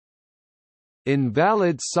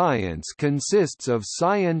Invalid science consists of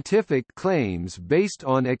scientific claims based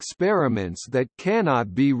on experiments that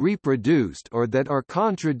cannot be reproduced or that are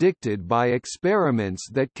contradicted by experiments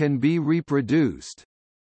that can be reproduced.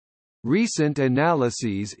 Recent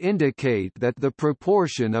analyses indicate that the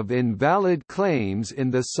proportion of invalid claims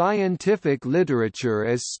in the scientific literature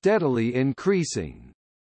is steadily increasing.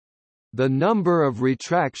 The number of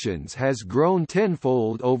retractions has grown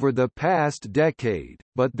tenfold over the past decade,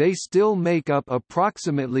 but they still make up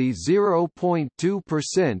approximately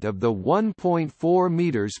 0.2% of the 1.4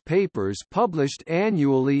 meters papers published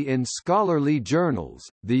annually in scholarly journals.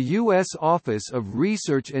 The U.S. Office of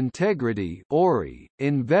Research Integrity (ORI)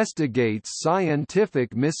 investigates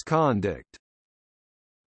scientific misconduct.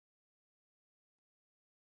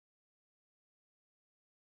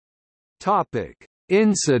 Topic: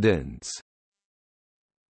 Incidence.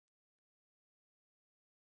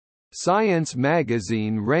 Science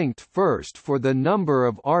magazine ranked first for the number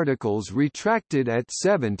of articles retracted at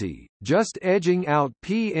 70, just edging out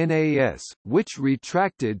PNAS, which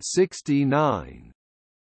retracted 69.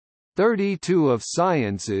 32 of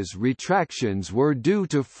Science's retractions were due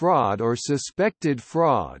to fraud or suspected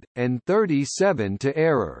fraud, and 37 to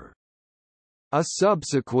error. A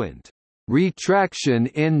subsequent retraction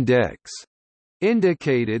index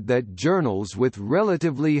indicated that journals with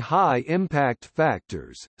relatively high impact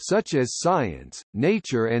factors, such as Science,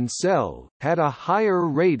 Nature and Cell, had a higher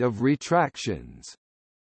rate of retractions.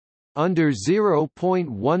 Under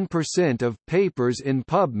 0.1% of papers in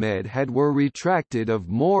PubMed were retracted of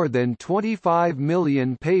more than 25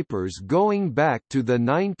 million papers going back to the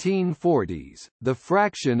 1940s. The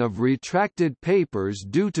fraction of retracted papers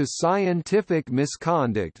due to scientific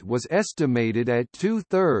misconduct was estimated at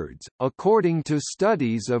 2/3, according to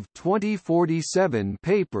studies of 2047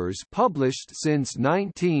 papers published since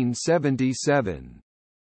 1977.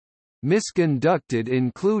 Misconducted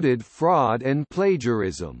included fraud and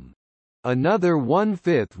plagiarism. Another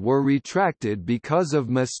 1/5 were retracted because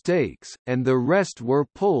of mistakes, and the rest were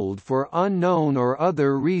pulled for unknown or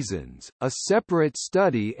other reasons. A separate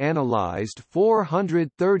study analyzed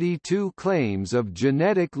 432 claims of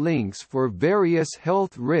genetic links for various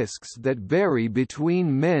health risks that vary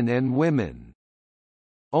between men and women.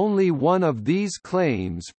 Only one of these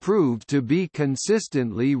claims proved to be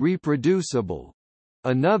consistently reproducible.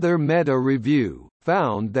 Another meta-review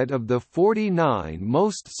found that of the 49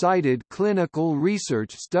 most cited clinical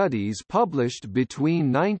research studies published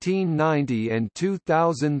between 1990 and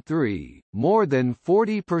 2003, more than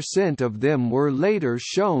 40% of them were later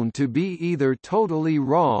shown to be either totally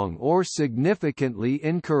wrong or significantly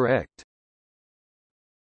incorrect.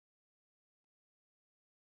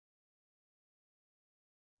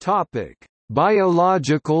 Topic: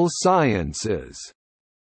 Biological sciences.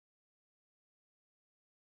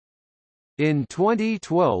 In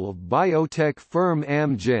 2012, biotech firm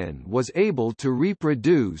Amgen was able to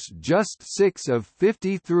reproduce just 6 of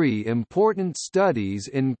 53 important studies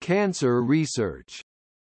in cancer research.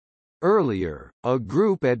 Earlier, a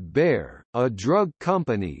group at Bayer, a drug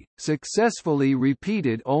company, successfully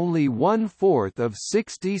repeated only 1/4 of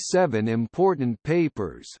 67 important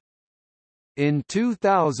papers. In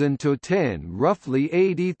 2010, roughly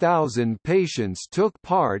 80,000 patients took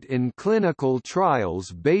part in clinical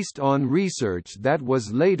trials based on research that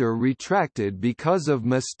was later retracted because of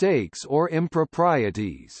mistakes or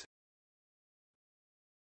improprieties.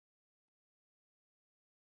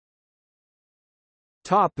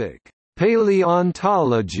 Topic: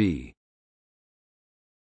 Paleontology.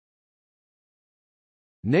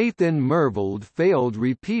 Nathan Myhrvold failed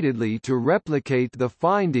repeatedly to replicate the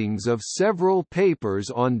findings of several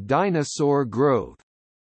papers on dinosaur growth.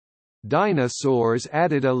 Dinosaurs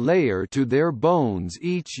added a layer to their bones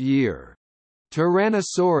each year.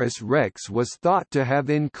 Tyrannosaurus rex was thought to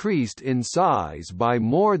have increased in size by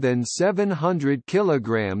more than 700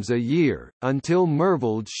 kilograms a year, until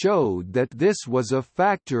Myhrvold showed that this was a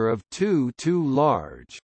factor of 2 too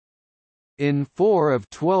large. In 4 of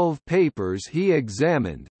 12 papers he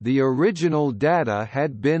examined, the original data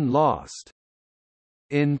had been lost.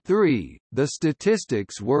 In 3, the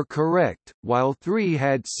statistics were correct, while 3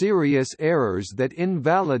 had serious errors that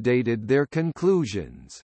invalidated their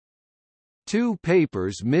conclusions. 2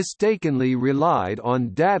 papers mistakenly relied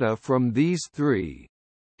on data from these 3.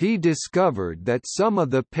 He discovered that some of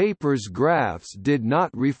the paper's graphs did not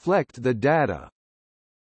reflect the data.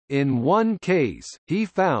 In one case, he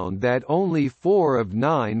found that only 4 of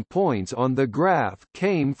 9 points on the graph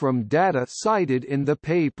came from data cited in the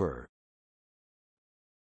paper.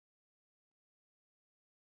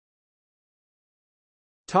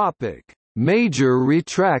 Topic: Major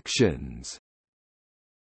retractions.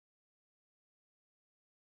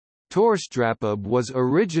 Torstrappab was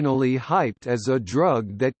originally hyped as a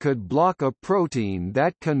drug that could block a protein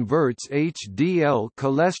that converts HDL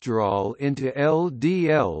cholesterol into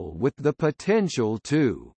LDL with the potential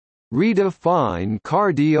to redefine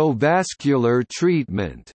cardiovascular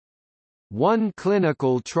treatment. One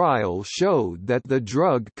clinical trial showed that the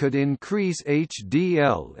drug could increase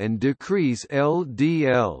HDL and decrease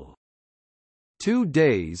LDL. 2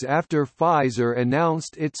 days after Pfizer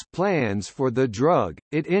announced its plans for the drug,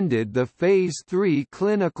 it ended the Phase 3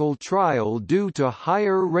 clinical trial due to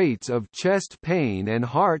higher rates of chest pain and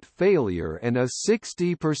heart failure and a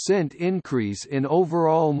 60% increase in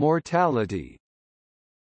overall mortality.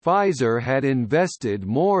 Pfizer had invested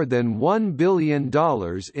more than $1 billion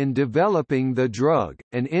in developing the drug.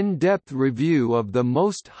 An in-depth review of the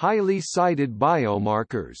most highly cited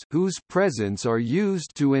biomarkers whose presence are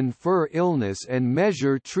used to infer illness and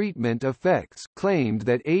measure treatment effects claimed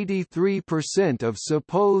that 83% of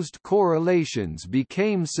supposed correlations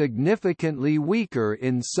became significantly weaker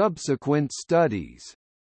in subsequent studies.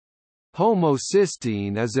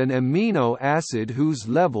 Homocysteine is an amino acid whose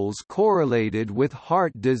levels correlated with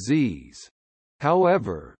heart disease.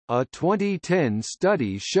 However, a 2010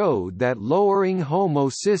 study showed that lowering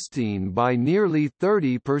homocysteine by nearly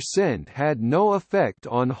 30% had no effect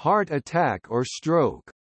on heart attack or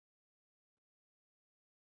stroke.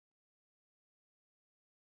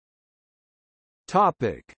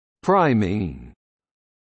 Priming.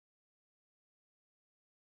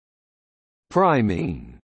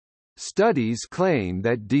 Studies claim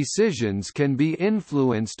that decisions can be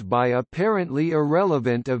influenced by apparently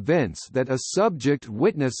irrelevant events that a subject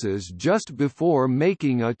witnesses just before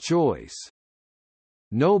making a choice.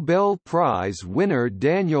 Nobel Prize winner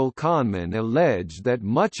Daniel Kahneman alleged that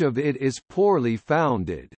much of it is poorly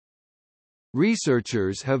founded.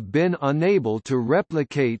 Researchers have been unable to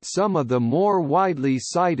replicate some of the more widely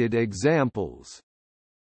cited examples.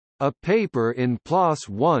 A paper in PLOS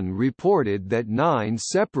One reported that 9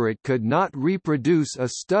 separate could not reproduce a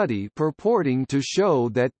study purporting to show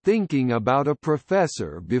that thinking about a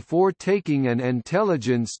professor before taking an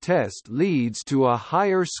intelligence test leads to a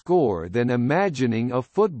higher score than imagining a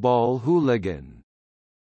football hooligan.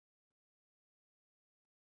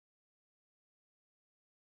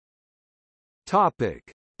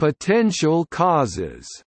 Potential causes.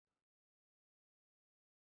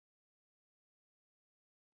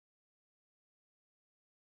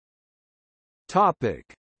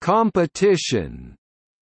 Competition.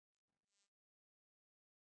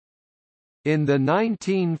 In the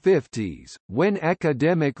 1950s, when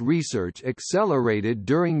academic research accelerated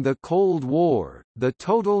during the Cold War, the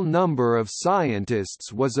total number of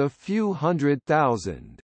scientists was a few hundred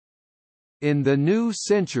thousand. In the new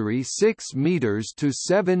century 6 meters to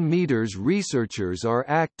 7 meters researchers are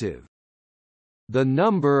active. The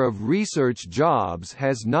number of research jobs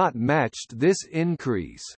has not matched this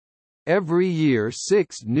increase. Every year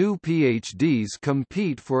 6 new PhDs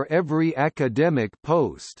compete for every academic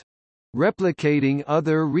post. Replicating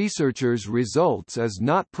other researchers' results is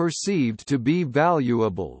not perceived to be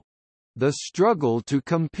valuable. The struggle to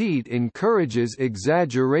compete encourages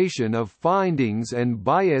exaggeration of findings and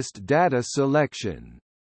biased data selection.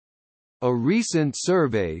 A recent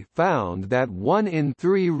survey found that 1 in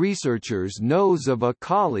 3 researchers knows of a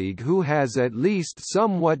colleague who has at least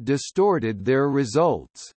somewhat distorted their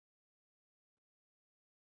results.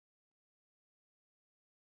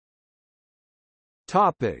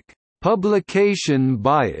 Publication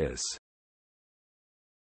bias.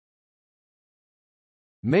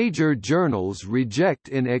 Major journals reject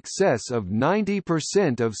in excess of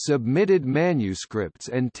 90% of submitted manuscripts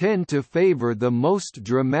and tend to favor the most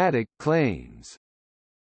dramatic claims.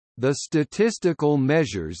 The statistical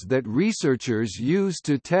measures that researchers use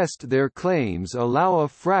to test their claims allow a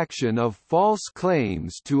fraction of false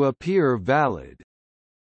claims to appear valid.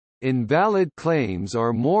 Invalid claims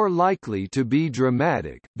are more likely to be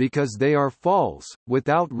dramatic, because they are false.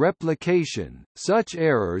 Without replication, such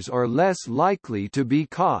errors are less likely to be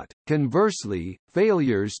caught. Conversely,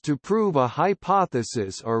 failures to prove a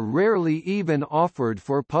hypothesis are rarely even offered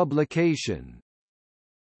for publication.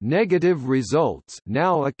 Negative results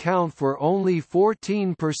now account for only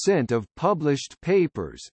 14% of published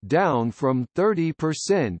papers, down from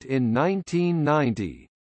 30% in 1990.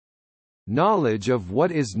 Knowledge of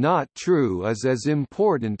what is not true is as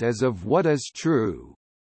important as of what is true.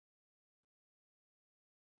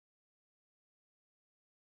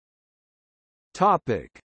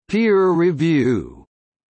 Peer review.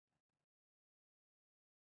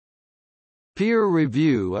 Peer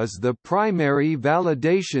review is the primary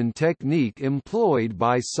validation technique employed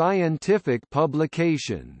by scientific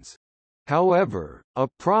publications. However, a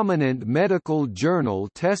prominent medical journal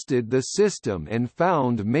tested the system and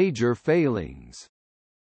found major failings.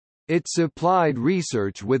 It supplied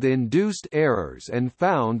research with induced errors and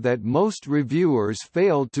found that most reviewers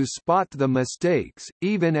failed to spot the mistakes,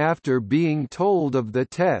 even after being told of the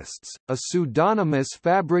tests. A pseudonymous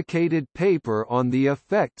fabricated paper on the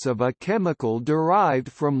effects of a chemical derived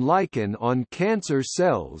from lichen on cancer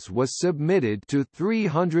cells was submitted to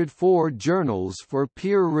 304 journals for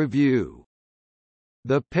peer review.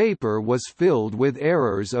 The paper was filled with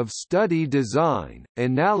errors of study design,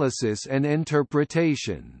 analysis and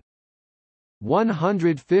interpretation.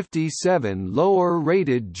 157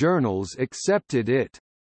 lower-rated journals accepted it.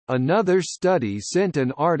 Another study sent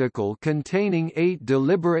an article containing 8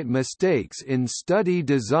 deliberate mistakes in study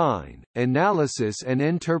design, analysis and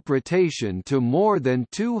interpretation to more than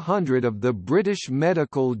 200 of the British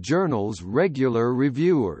medical journal's regular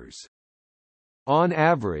reviewers. On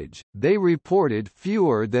average, they reported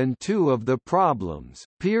fewer than 2 of the problems.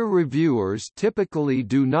 Peer reviewers typically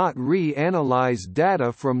do not re-analyze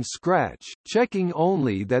data from scratch, checking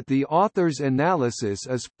only that the author's analysis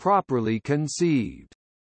is properly conceived.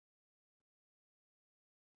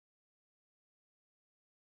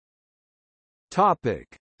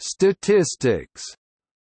 Topic: Statistics.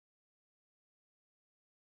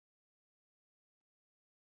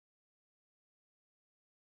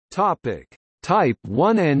 Topic: Type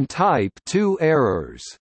 1 and Type 2 errors.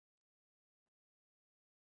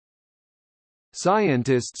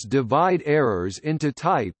 Scientists divide errors into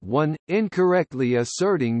Type 1, incorrectly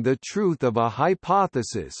asserting the truth of a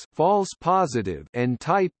hypothesis, false positive, and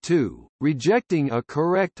Type 2, rejecting a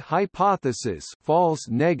correct hypothesis, false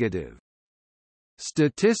negative.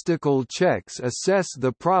 Statistical checks assess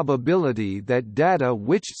the probability that data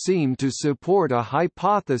which seem to support a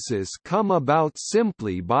hypothesis come about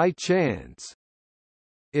simply by chance.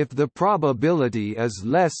 If the probability is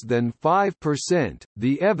less than 5%,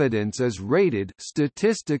 the evidence is rated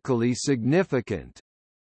statistically significant.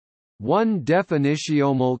 One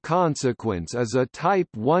definitional consequence is a Type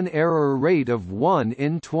 1 error rate of 1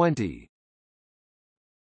 in 20.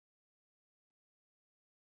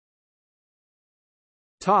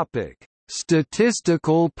 Topic: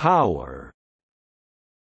 Statistical power.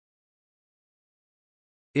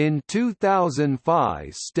 In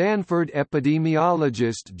 2005, Stanford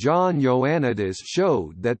epidemiologist John Ioannidis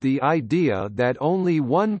showed that the idea that only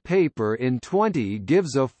one paper in 20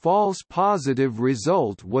 gives a false positive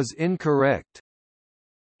result was incorrect.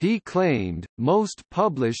 He claimed, most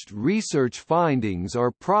published research findings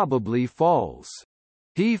are probably false.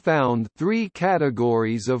 He found 3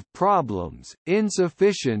 categories of problems: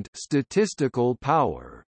 insufficient statistical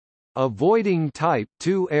power, avoiding Type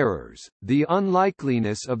 2 errors, the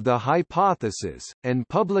unlikeliness of the hypothesis, and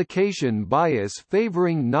publication bias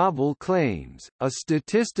favoring novel claims. A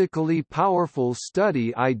statistically powerful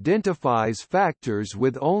study identifies factors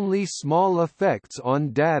with only small effects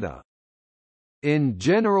on data. In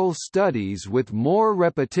general, studies with more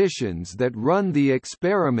repetitions that run the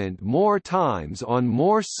experiment more times on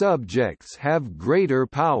more subjects have greater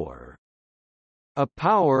power. A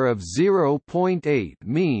power of 0.8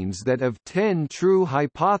 means that of 10 true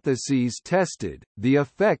hypotheses tested, the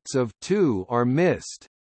effects of 2 are missed.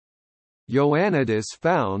 Ioannidis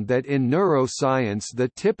found that in neuroscience the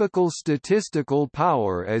typical statistical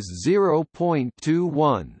power is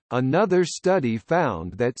 0.21. Another study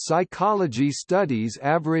found that psychology studies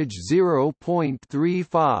average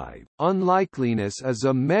 0.35. Unlikeliness is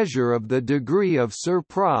a measure of the degree of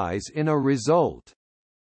surprise in a result.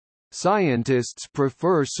 Scientists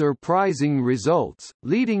prefer surprising results,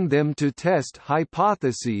 leading them to test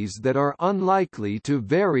hypotheses that are unlikely to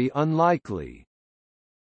very unlikely.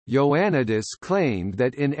 Ioannidis claimed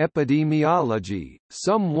that in epidemiology,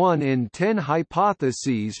 some 1 in 10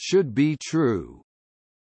 hypotheses should be true.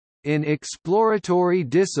 In exploratory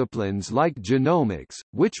disciplines like genomics,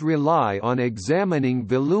 which rely on examining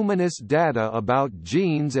voluminous data about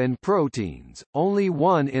genes and proteins, only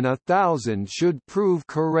 1 in 1,000 should prove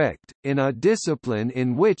correct. In a discipline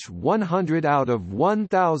in which 100 out of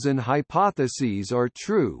 1,000 hypotheses are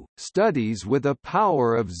true, studies with a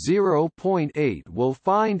power of 0.8 will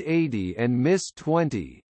find 80 and miss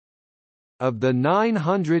 20. Of the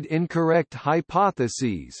 900 incorrect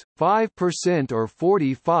hypotheses, 5% or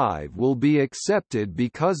 45 will be accepted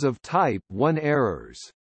because of Type 1 errors.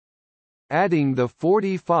 Adding the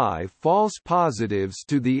 45 false positives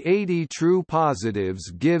to the 80 true positives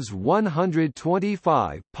gives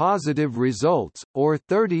 125 positive results, or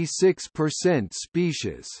 36%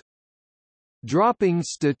 specious. Dropping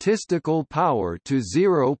statistical power to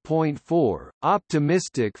 0.4,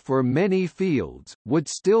 optimistic for many fields, would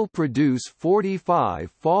still produce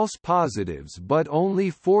 45 false positives but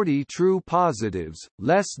only 40 true positives,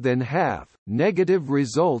 less than half. Negative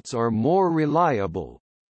results are more reliable.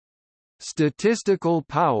 Statistical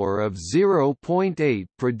power of 0.8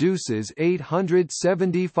 produces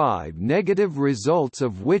 875 negative results,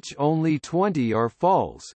 of which only 20 are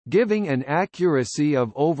false, giving an accuracy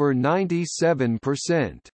of over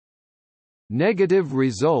 97%. Negative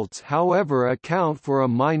results, however, account for a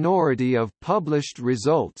minority of published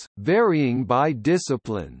results, varying by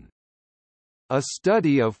discipline. A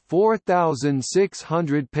study of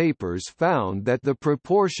 4,600 papers found that the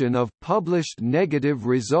proportion of published negative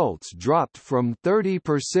results dropped from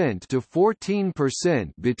 30% to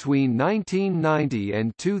 14% between 1990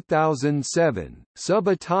 and 2007.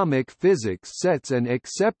 Subatomic physics sets an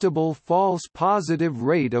acceptable false positive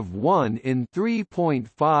rate of 1 in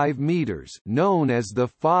 3.5 meters, known as the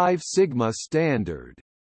 5 sigma standard.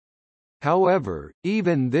 However,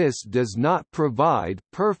 even this does not provide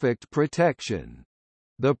perfect protection.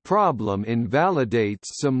 The problem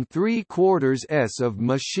invalidates some 3/4 of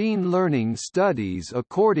machine learning studies,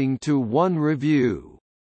 according to one review.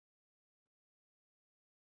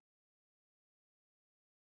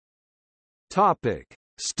 Topic: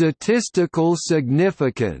 Statistical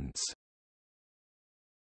significance.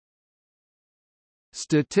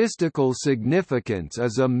 Statistical significance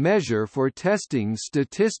is a measure for testing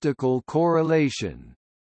statistical correlation.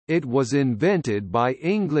 It was invented by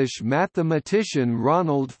English mathematician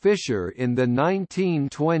Ronald Fisher in the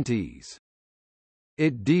 1920s.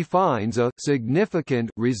 It defines a significant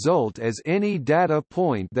result as any data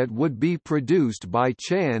point that would be produced by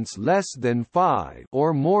chance less than 5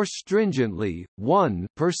 or more stringently,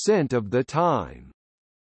 1% of the time.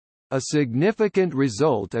 A significant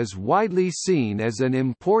result is widely seen as an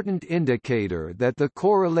important indicator that the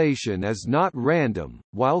correlation is not random.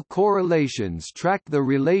 While correlations track the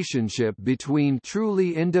relationship between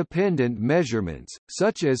truly independent measurements,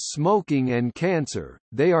 such as smoking and cancer,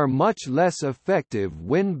 they are much less effective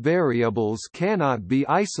when variables cannot be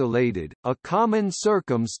isolated, a common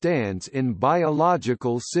circumstance in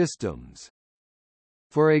biological systems.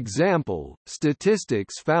 For example,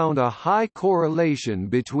 statistics found a high correlation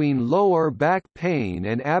between lower back pain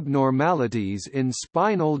and abnormalities in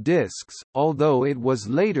spinal discs, although it was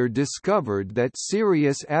later discovered that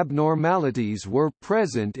serious abnormalities were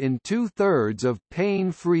present in 2/3 of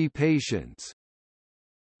pain-free patients.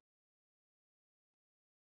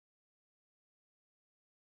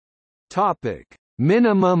 Topic: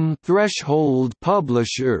 Minimum threshold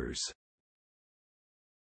publishers.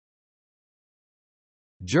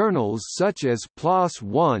 Journals such as PLOS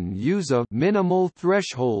One use a minimal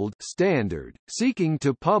threshold standard, seeking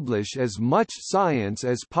to publish as much science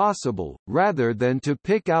as possible, rather than to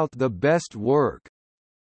pick out the best work.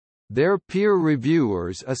 Their peer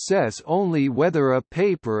reviewers assess only whether a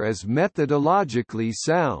paper is methodologically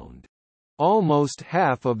sound. Almost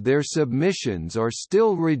half of their submissions are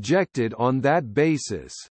still rejected on that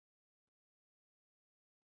basis.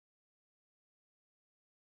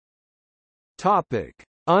 Topic: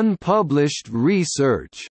 Unpublished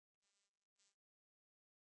research.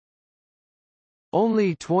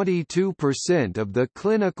 Only 22% of the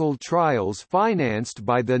clinical trials financed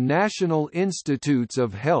by the National Institutes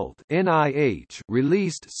of Health (NIH)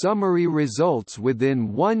 released summary results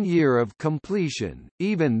within 1 year of completion,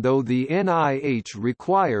 even though the NIH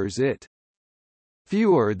requires it.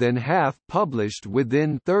 Fewer than half published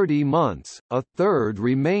within 30 months, a third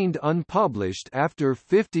remained unpublished after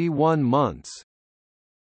 51 months.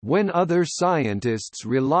 When other scientists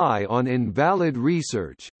rely on invalid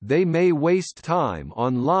research, they may waste time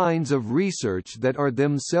on lines of research that are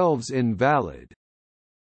themselves invalid.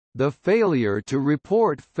 The failure to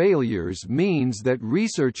report failures means that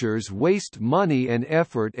researchers waste money and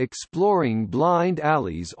effort exploring blind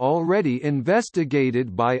alleys already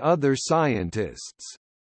investigated by other scientists.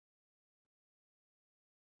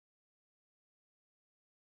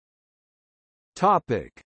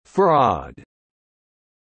 Topic: Fraud.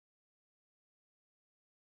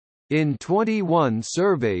 In 21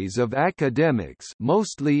 surveys of academics,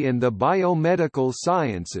 mostly in the biomedical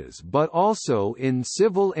sciences but also in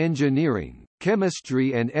civil engineering,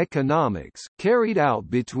 chemistry and economics, carried out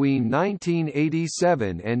between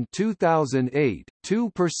 1987 and 2008,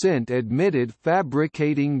 2% admitted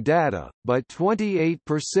fabricating data, but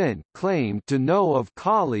 28% claimed to know of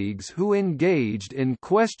colleagues who engaged in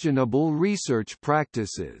questionable research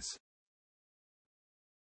practices.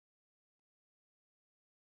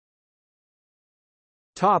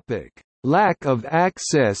 Topic: lack of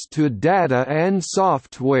access to data and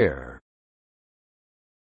software.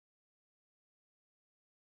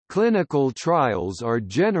 Clinical trials are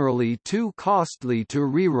generally too costly to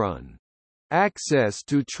rerun. Access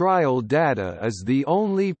to trial data is the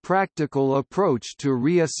only practical approach to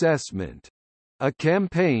reassessment. A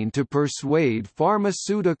campaign to persuade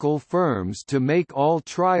pharmaceutical firms to make all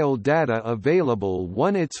trial data available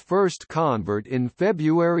won its first convert in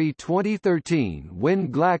February 2013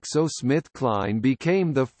 when GlaxoSmithKline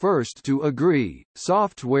became the first to agree.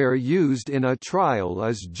 Software used in a trial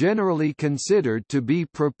is generally considered to be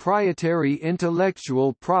proprietary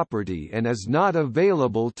intellectual property and is not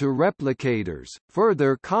available to replicators,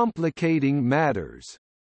 further complicating matters.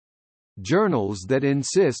 Journals that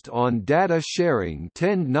insist on data sharing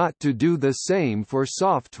tend not to do the same for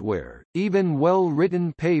software. Even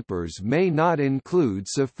well-written papers may not include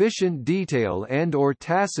sufficient detail and/or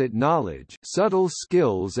tacit knowledge, subtle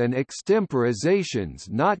skills and extemporizations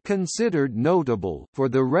not considered notable for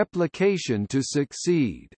the replication to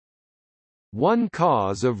succeed. One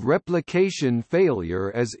cause of replication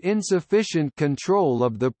failure is insufficient control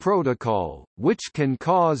of the protocol, which can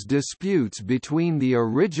cause disputes between the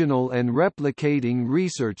original and replicating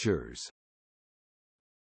researchers.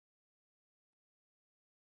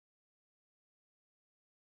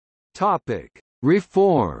 Topic: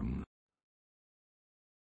 Reform.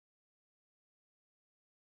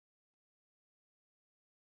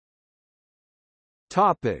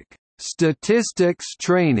 Topic: Statistics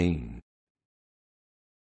training.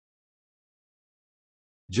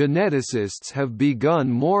 Geneticists have begun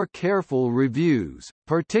more careful reviews,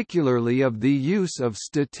 particularly of the use of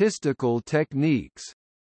statistical techniques.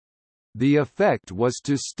 The effect was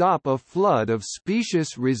to stop a flood of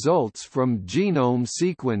specious results from genome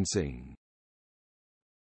sequencing.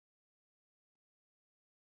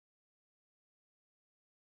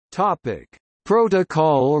 Topic: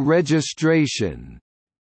 Protocol registration.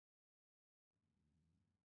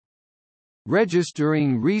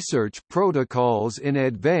 Registering research protocols in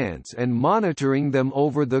advance and monitoring them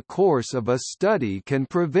over the course of a study can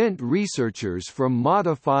prevent researchers from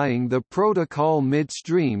modifying the protocol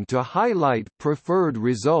midstream to highlight preferred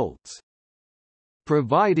results.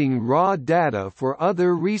 Providing raw data for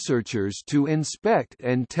other researchers to inspect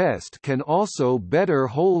and test can also better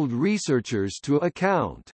hold researchers to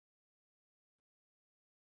account.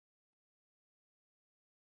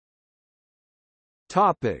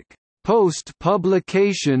 Topic: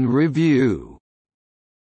 Post-publication review.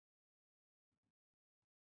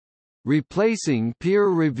 Replacing peer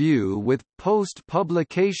review with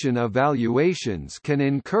post-publication evaluations can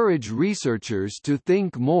encourage researchers to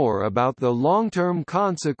think more about the long-term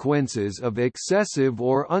consequences of excessive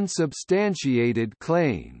or unsubstantiated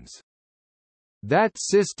claims. That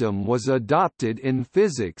system was adopted in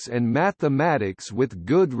physics and mathematics with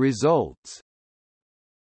good results.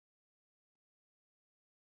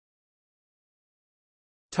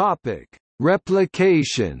 Topic: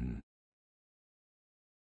 Replication.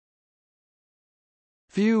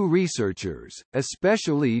 Few researchers,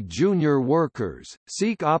 especially junior workers,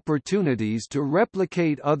 seek opportunities to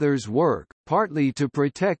replicate others' work, partly to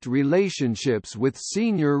protect relationships with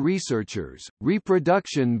senior researchers.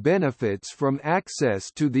 Reproduction benefits from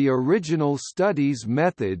access to the original study's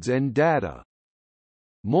methods and data.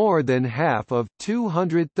 More than half of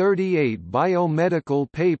 238 biomedical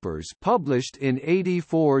papers published in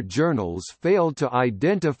 84 journals failed to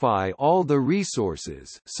identify all the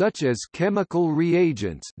resources, such as chemical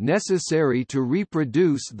reagents, necessary to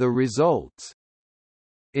reproduce the results.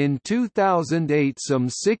 In 2008, some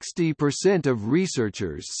 60% of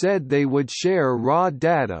researchers said they would share raw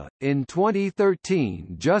data. In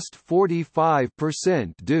 2013, just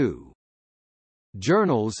 45% do.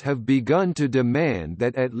 Journals have begun to demand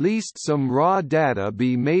that at least some raw data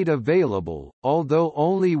be made available, although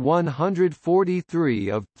only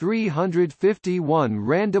 143 of 351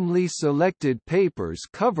 randomly selected papers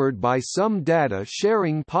covered by some data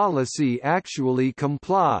sharing policy actually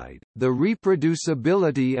complied. The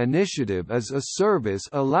Reproducibility Initiative is a service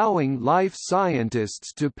allowing life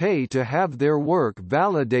scientists to pay to have their work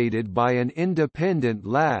validated by an independent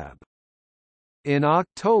lab. In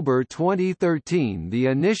October 2013, the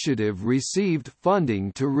initiative received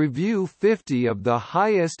funding to review 50 of the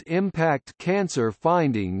highest impact cancer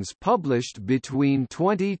findings published between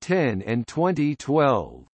 2010 and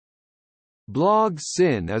 2012.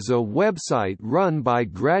 BlogSyn is a website run by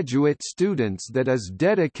graduate students that is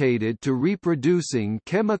dedicated to reproducing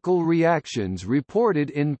chemical reactions reported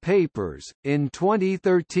in papers. In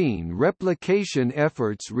 2013, replication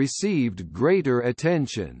efforts received greater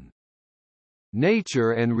attention.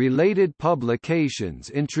 Nature and related publications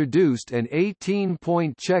introduced an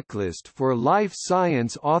 18-point checklist for life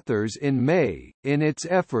science authors in May, in its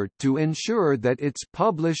effort to ensure that its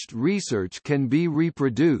published research can be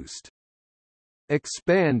reproduced.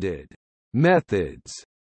 Expanded methods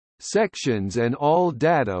sections and all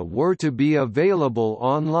data were to be available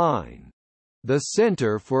online. The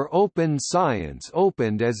Center for Open Science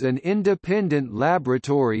opened as an independent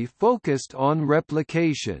laboratory focused on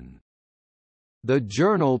replication. The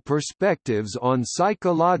journal Perspectives on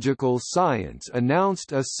Psychological Science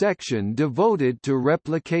announced a section devoted to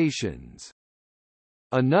replications.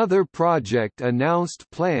 Another project announced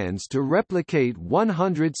plans to replicate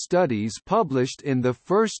 100 studies published in the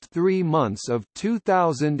first 3 months of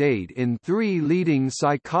 2008 in 3 leading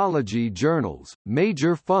psychology journals.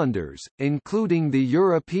 Major funders, including the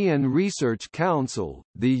European Research Council,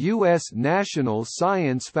 the US National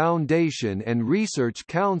Science Foundation and Research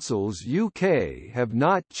Councils UK, have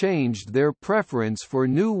not changed their preference for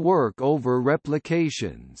new work over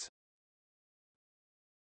replications.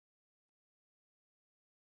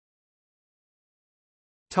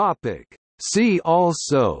 Topic. See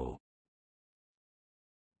also: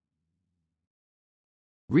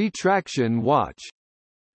 Retraction watch,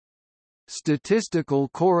 Statistical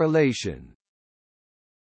correlation,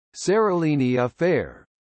 Seralini affair,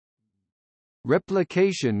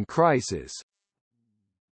 Replication crisis,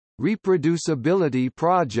 Reproducibility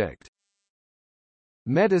project,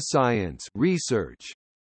 Metascience research.